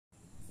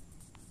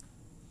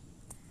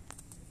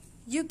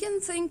You can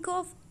think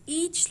of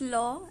each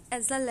law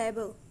as a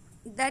lever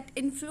that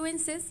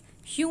influences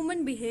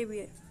human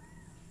behavior.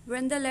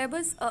 When the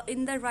levers are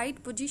in the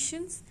right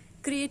positions,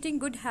 creating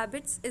good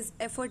habits is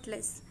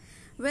effortless.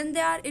 When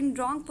they are in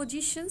wrong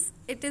positions,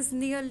 it is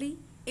nearly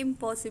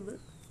impossible.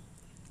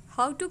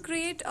 How to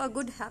create a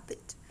good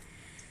habit?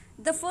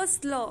 The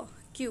first law,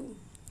 Q,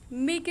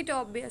 make it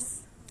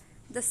obvious.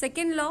 The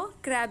second law,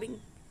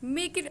 grabbing,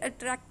 make it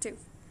attractive.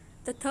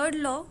 The third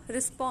law,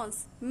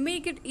 response,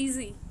 make it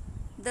easy.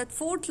 The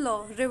fourth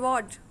law,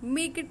 reward,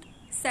 make it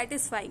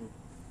satisfying.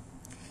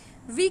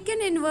 We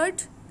can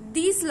invert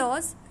these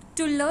laws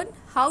to learn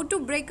how to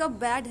break a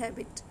bad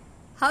habit.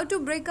 How to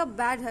break a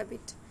bad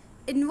habit.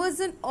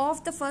 Inversion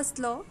of the first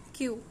law,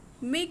 Q,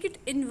 make it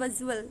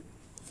invisible.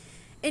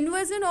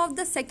 Inversion of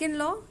the second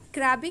law,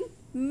 grabbing,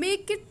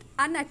 make it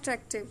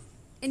unattractive.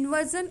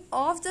 Inversion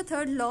of the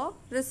third law,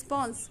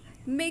 response,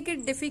 make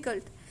it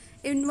difficult.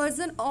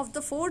 Inversion of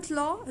the fourth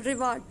law,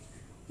 reward,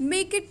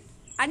 make it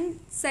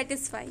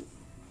unsatisfying.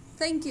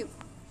 Thank you.